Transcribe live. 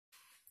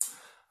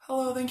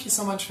Hello, thank you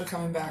so much for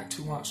coming back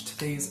to watch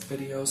today's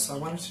video. So I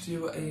wanted to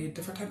do a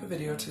different type of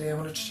video today. I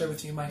wanted to share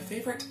with you my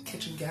favorite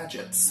kitchen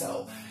gadgets.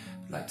 So if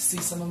you'd like to see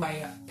some of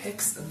my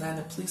picks, and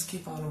then please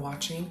keep on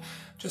watching.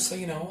 Just so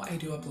you know, I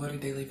do upload a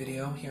daily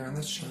video here on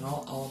this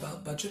channel all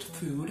about budget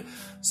food.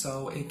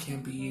 So it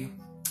can be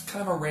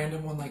kind of a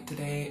random one like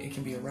today. It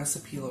can be a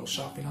recipe, a little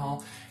shopping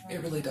haul.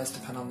 It really does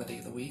depend on the day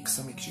of the week.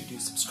 So make sure you do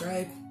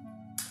subscribe,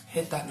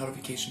 hit that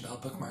notification bell,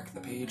 bookmark the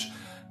page.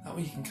 That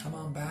way you can come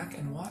on back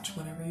and watch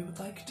whenever you would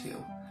like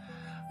to.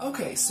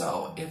 Okay,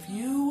 so if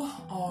you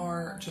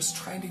are just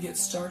trying to get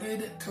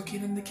started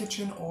cooking in the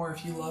kitchen, or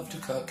if you love to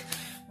cook,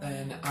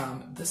 then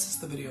this is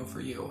the video for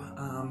you.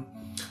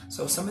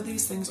 So some of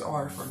these things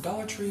are from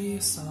Dollar Tree,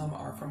 some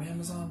are from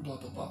Amazon, blah,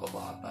 blah, blah, blah,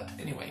 blah. But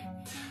anyway,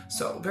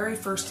 so very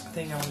first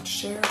thing I want to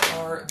share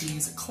are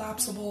these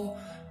collapsible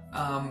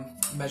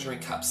measuring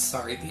cups.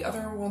 Sorry, the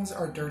other ones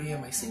are dirty in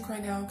my sink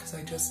right now because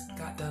I just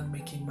got done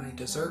making my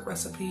dessert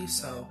recipe,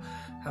 so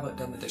haven't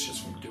done the dishes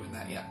from doing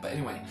that yet. But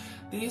anyway,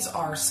 these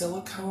are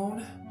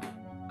silicone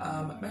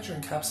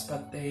measuring cups,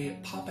 but they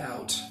pop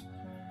out.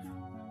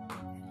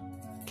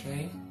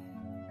 Okay,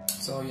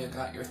 so you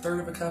got your third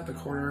of a cup, a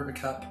quarter of a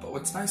cup, but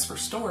what's nice for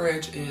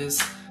storage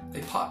is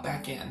they pop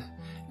back in,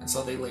 and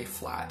so they lay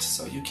flat.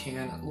 So you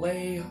can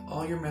lay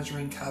all your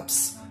measuring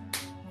cups.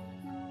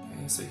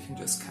 So you can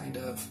just kind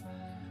of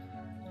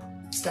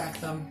stack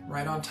them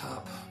right on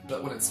top,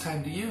 but when it's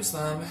time to use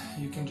them,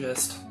 you can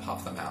just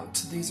pop them out.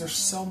 These are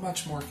so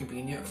much more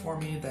convenient for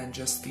me than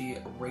just the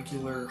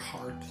regular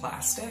hard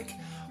plastic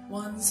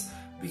ones,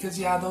 because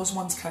yeah, those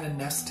ones kind of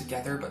nest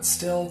together, but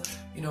still,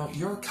 you know,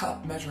 your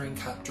cup, measuring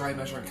cup, dry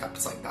measuring cup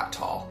is like that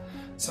tall.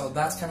 So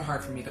that's kind of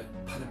hard for me to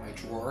put in my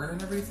drawer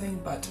and everything,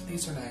 but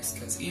these are nice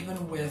because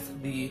even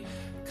with the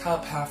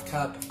cup, half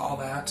cup, all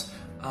that,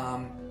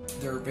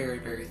 they're very,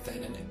 very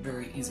thin and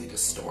very easy to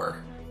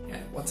store.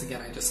 And once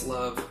again, I just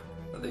love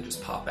that they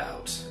just pop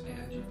out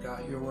and you've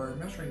got your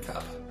measuring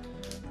cup.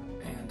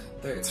 And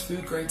it's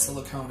food grade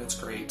silicone, it's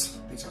great.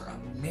 These are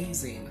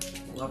amazing.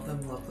 Love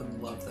them, love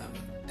them, love them.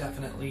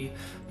 Definitely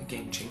a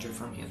game changer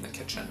for me in the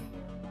kitchen.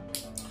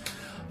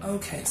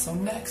 Okay, so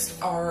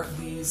next are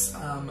these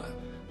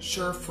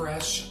Sure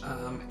Fresh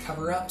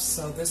cover-ups.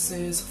 So this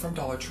is from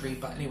Dollar Tree,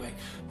 but anyway,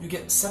 you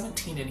get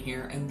 17 in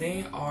here, and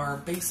they are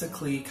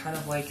basically kind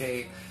of like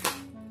a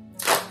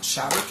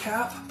shower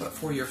cap, but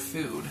for your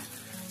food.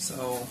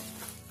 So,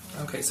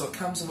 okay, so it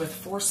comes with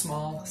 4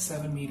 small,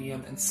 7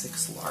 medium, and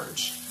 6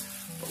 large.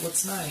 But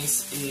what's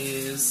nice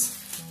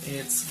is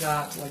it's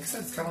got, like I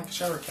said, it's kind of like a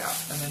shower cap,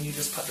 and then you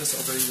just put this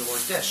over your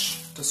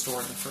dish to store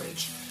in the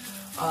fridge.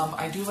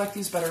 I do like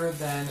these better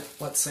than,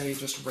 let's say,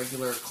 just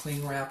regular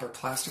cling wrap or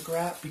plastic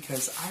wrap,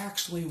 because I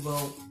actually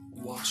will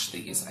wash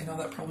these. I know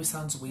that probably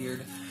sounds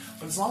weird,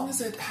 but as long as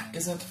it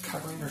isn't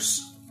covering or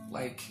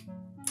like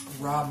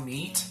raw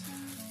meat,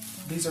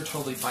 these are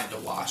totally fine to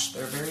wash.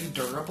 They're very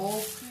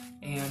durable,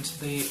 and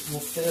they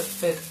will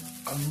fit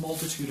a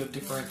multitude of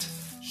different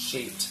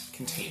shaped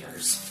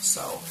containers.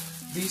 So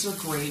these are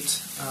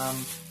great,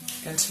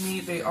 and to me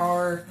they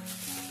are,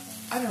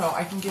 I don't know,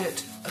 I can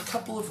get a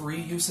couple of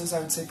reuses. I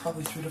would say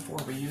probably 3 to 4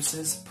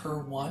 reuses per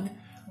one.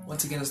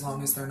 Once again, as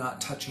long as they're not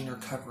touching or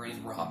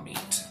covering raw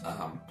meat.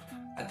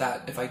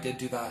 If I did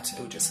do that, it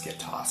would just get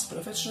tossed. But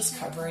if it's just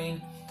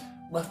covering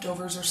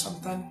leftovers or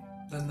something,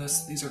 then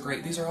these are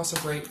great. These are also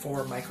great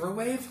for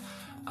microwave.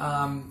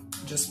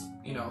 Just,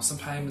 you know,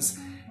 sometimes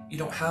you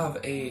don't have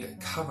a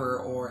cover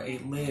or a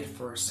lid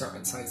for a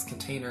certain size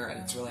container, and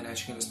it's really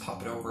nice. You can just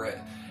pop it over it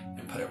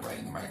and put it right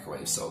in the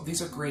microwave. So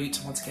these are great.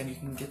 Once again, you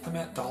can get them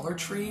at Dollar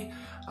Tree.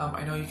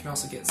 I know you can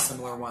also get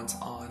similar ones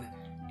on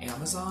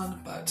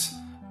Amazon, but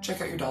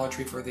check out your Dollar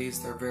Tree for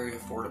these. They're very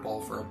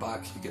affordable. For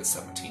 $1, you get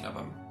 17 of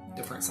them,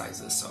 different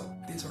sizes. So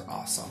these are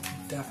awesome.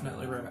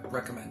 Definitely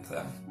recommend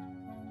them.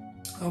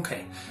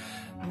 Okay,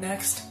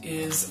 next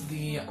is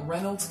the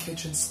Reynolds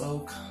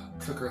Slow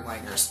Cooker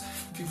liners.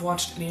 If you've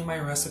watched any of my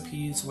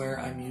recipes where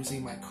I'm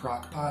using my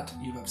crock pot,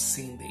 you have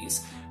seen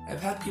these.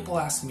 I've had people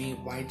ask me,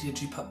 why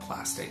did you put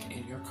plastic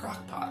in your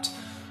crock pot?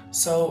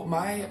 So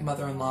my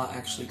mother-in-law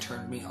actually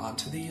turned me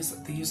onto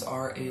these. These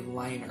are a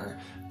liner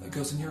that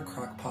goes in your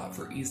crock pot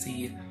for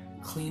easy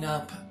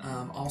cleanup.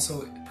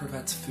 Also, it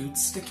prevents food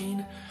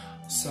sticking.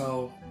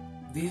 So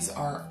these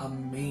are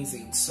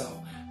amazing.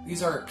 So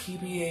these are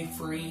PBA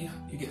free.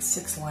 You get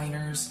 6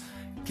 liners.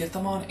 Get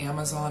them on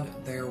Amazon.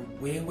 They're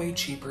way, way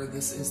cheaper.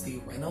 This is the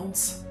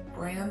Reynolds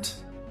brand.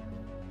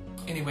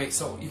 Anyway,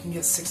 so you can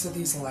get 6 of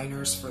these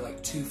liners for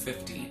like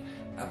 $2.50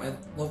 at my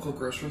local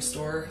grocery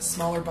store.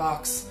 Smaller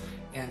box,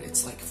 and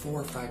it's like $4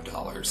 or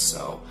 $5.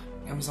 So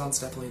Amazon's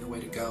definitely the way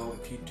to go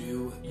if you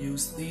do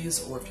use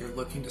these, or if you're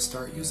looking to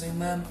start using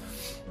them.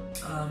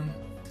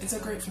 Is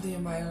it great for the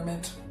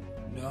environment?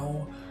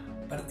 No,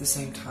 but at the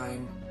same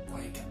time,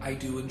 like, I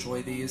do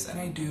enjoy these, and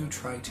I do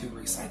try to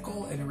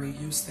recycle and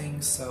reuse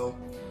things, so,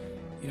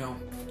 you know,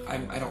 I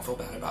don't feel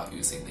bad about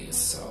using these.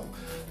 So,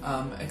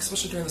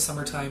 especially during the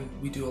summertime,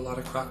 we do a lot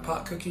of crock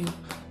pot cooking,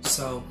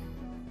 so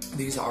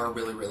these are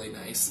really, really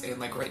nice. And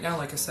like right now,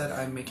 like I said,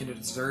 I'm making a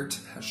dessert,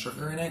 it has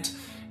sugar in it,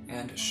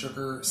 and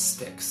sugar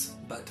sticks,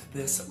 but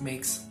this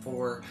makes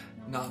for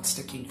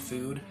non-sticking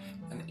food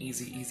and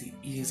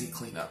easy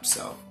cleanup.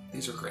 So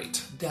these are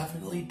great.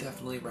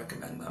 Definitely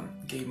recommend them.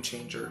 Game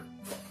changer.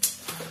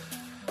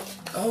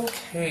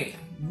 Okay,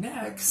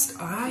 next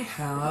I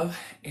have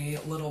a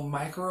little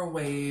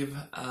microwave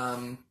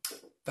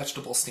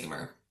vegetable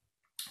steamer.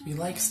 We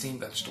like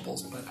steamed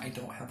vegetables, but I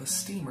don't have a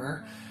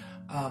steamer.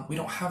 We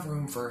don't have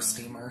room for a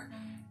steamer,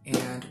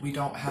 and we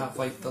don't have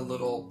like the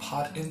little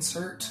pot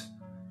insert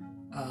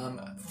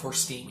for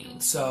steaming.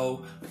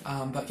 So,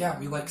 but yeah,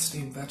 we like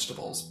steamed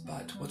vegetables.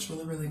 But what's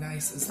really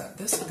nice is that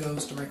this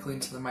goes directly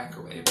into the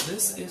microwave.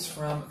 This is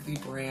from the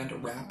brand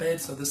Rapid.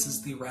 So this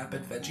is the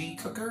Rapid Veggie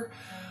Cooker.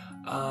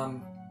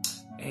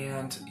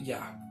 And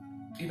yeah,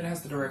 even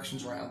has the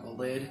directions right on the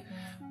lid.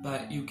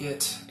 But you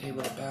get a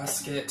little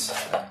basket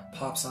that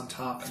pops on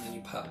top, and then you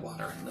put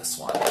water in this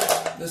one.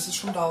 This is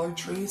from Dollar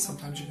Tree.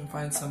 Sometimes you can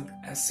find some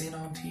as seen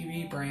on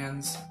TV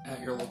brands at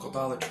your local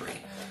Dollar Tree.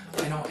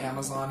 I know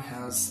Amazon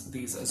has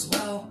these as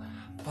well,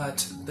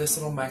 but this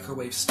little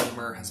microwave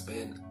steamer has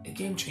been a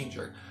game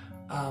changer.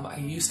 I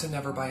used to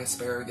never buy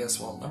asparagus.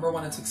 Well, number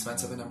one, it's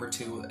expensive, and number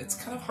two, it's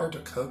kind of hard to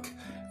cook,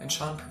 and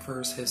Sean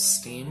prefers his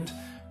steamed,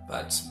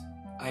 but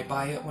I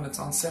buy it when it's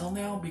on sale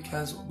now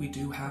because we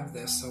do have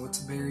this, so it's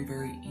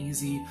very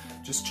easy.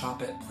 Just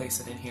chop it, place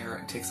it in here,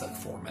 and it takes like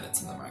 4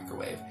 minutes in the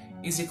microwave.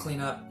 Easy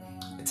cleanup.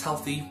 It's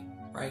healthy,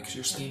 right, because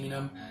you're steaming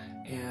them,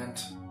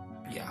 and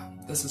yeah,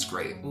 this is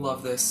great.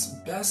 Love this.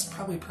 Best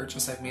probably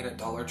purchase I've made at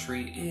Dollar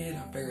Tree in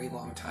a very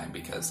long time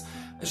because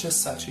it's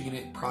just such a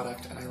unique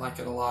product, and I like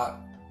it a lot.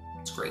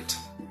 It's great.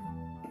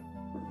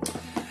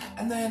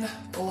 And then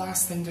the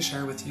last thing to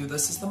share with you,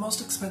 this is the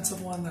most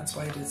expensive one, that's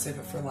why I did save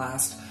it for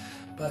last.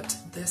 But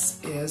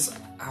this is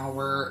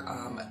our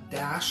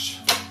Dash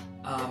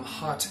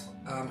hot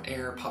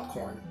air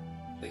popcorn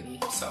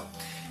thingy. So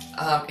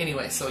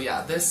anyway, so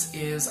yeah, this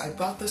is, I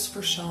bought this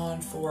for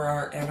Sean for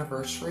our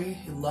anniversary.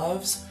 He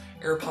loves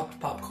air popped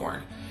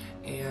popcorn,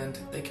 and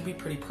they can be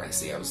pretty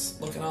pricey. I was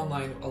looking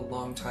online a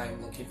long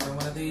time looking for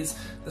one of these.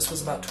 This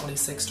was about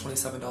 $26,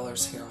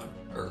 $27 here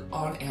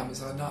on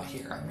Amazon, not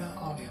here. I'm not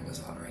on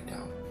Amazon right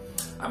now.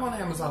 I'm on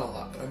Amazon a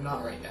lot, but I'm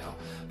not right now.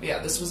 But yeah,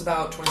 this was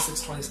about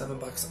 26, 27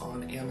 bucks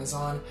on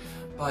Amazon,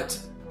 but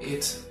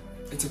it's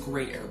a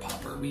great air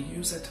popper. We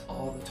use it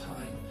all the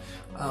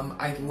time.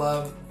 I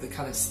love the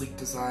kind of sleek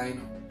design.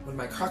 When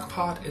my crock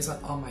pot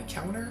isn't on my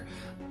counter,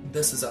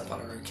 this is up on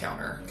our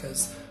counter,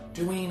 because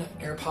doing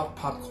air popped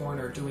popcorn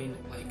or doing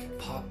like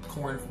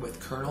popcorn with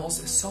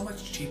kernels is so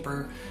much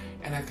cheaper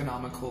and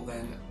economical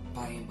than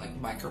buying like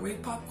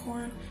microwave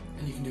popcorn,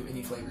 and you can do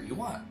any flavor you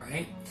want,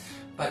 right?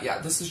 But yeah,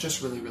 this is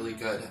just really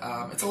good.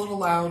 It's a little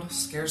loud,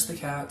 scares the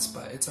cats,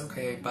 but it's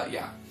okay. But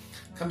yeah,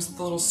 comes with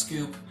a little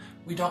scoop.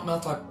 We don't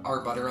melt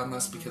our butter on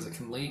this because it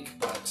can leak,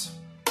 but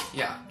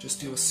yeah, just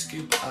do a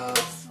scoop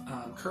of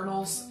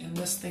kernels in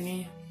this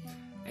thingy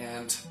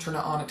and turn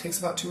it on. It takes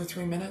about 2 or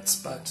 3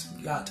 minutes, but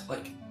you got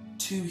like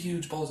 2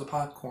 huge bowls of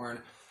popcorn,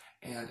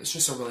 and it's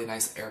just a really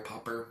nice air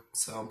popper.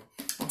 So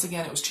once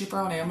again, it was cheaper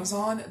on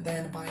Amazon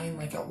than buying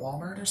like at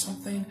Walmart or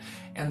something,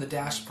 and the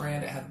Dash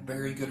brand, it had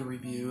very good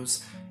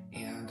reviews,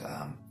 and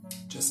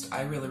just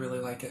I really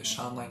like it.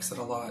 Sean likes it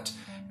a lot,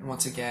 and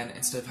once again,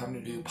 instead of having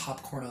to do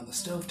popcorn on the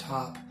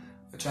stovetop,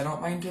 which I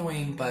don't mind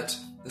doing, but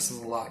this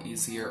is a lot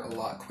easier, a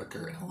lot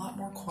quicker, and a lot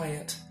more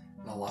quiet,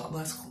 and a lot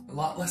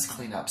less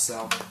cleanup.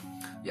 So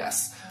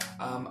yes,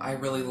 I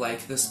really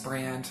like this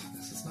brand.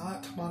 This is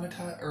not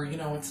monetized, or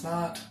it's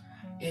not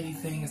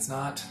anything. It's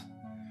not.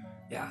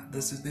 Yeah,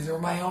 these are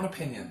my own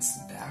opinions.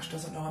 Dash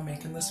doesn't know I'm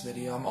making this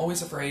video. I'm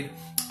always afraid.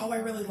 Oh, I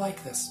really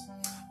like this.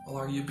 Well,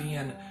 are you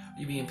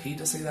being paid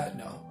to say that?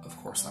 No, of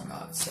course I'm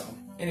not. So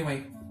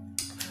anyway,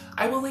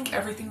 I will link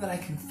everything that I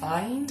can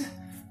find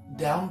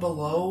down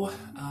below.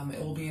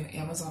 It will be an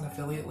Amazon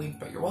affiliate link,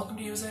 but you're welcome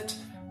to use it.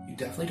 You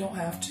definitely don't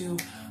have to.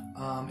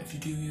 If you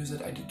do use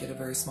it, I do get a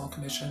very small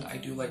commission. I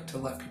do like to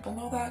let people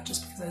know that,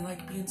 just because I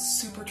like being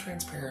super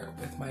transparent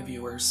with my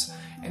viewers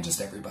and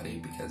just everybody,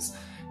 because,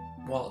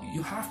 well,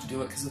 you have to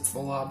do it because it's the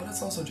law, but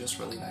it's also just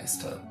really nice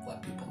to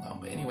let people know.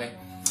 But anyway,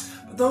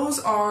 those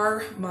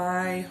are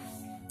my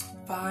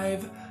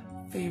 5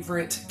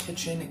 favorite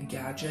kitchen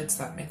gadgets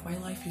that make my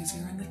life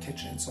easier in the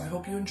kitchen. So I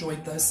hope you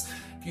enjoyed this.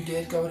 If you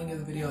did, go ahead and give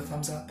the video a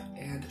thumbs up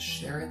and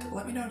share it.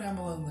 Let me know down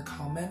below in the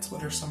comments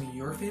what are some of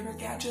your favorite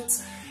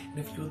gadgets, and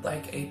if you would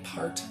like a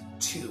part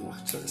 2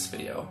 to this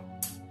video,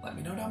 let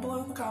me know down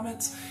below in the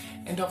comments.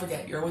 And don't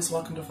forget, you're always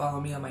welcome to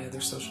follow me on my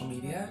other social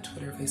media,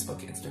 Twitter,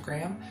 Facebook,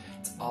 Instagram.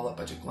 It's all at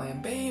Budget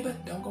Glam Babe.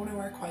 Don't go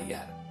anywhere quite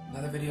yet.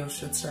 Another video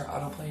should start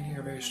autoplaying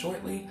here very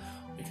shortly.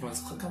 You can always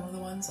click on one of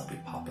the ones. I'll be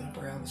popping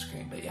up around the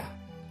screen. But yeah,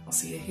 I'll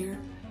see you here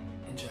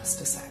in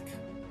just a sec.